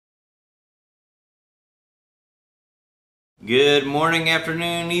Good morning,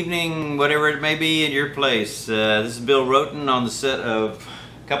 afternoon, evening, whatever it may be in your place. This is Bill Roten on the set of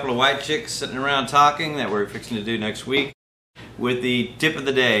a couple of white chicks sitting around talking that we're fixing to do next week with the tip of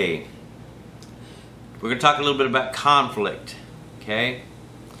the day. We're going to talk a little bit about conflict, okay?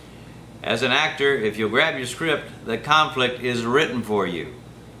 As an actor, if you'll grab your script, the conflict is written for you,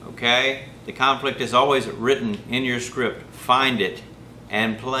 okay? The conflict is always written in your script. Find it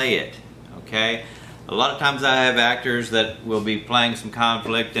and play it, okay? A lot of times I have actors that will be playing some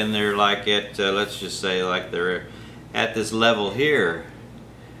conflict and they're like at, let's just say like they're at this level here.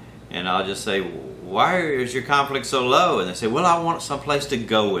 And I'll just say, why is your conflict so low? And they say, well, I want someplace to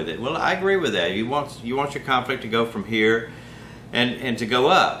go with it. Well, I agree with that. You want your conflict to go from here and to go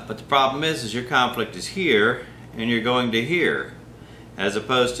up. But the problem is your conflict is here and you're going to here, as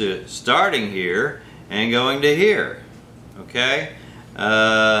opposed to starting here and going to here. Okay?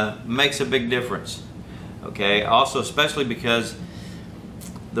 Makes a big difference. Okay, also especially because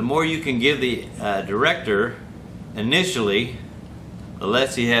the more you can give the director initially, the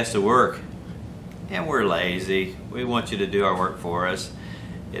less he has to work. And we're lazy. We want you to do our work for us.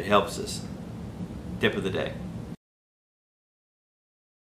 It helps us. Tip of the day.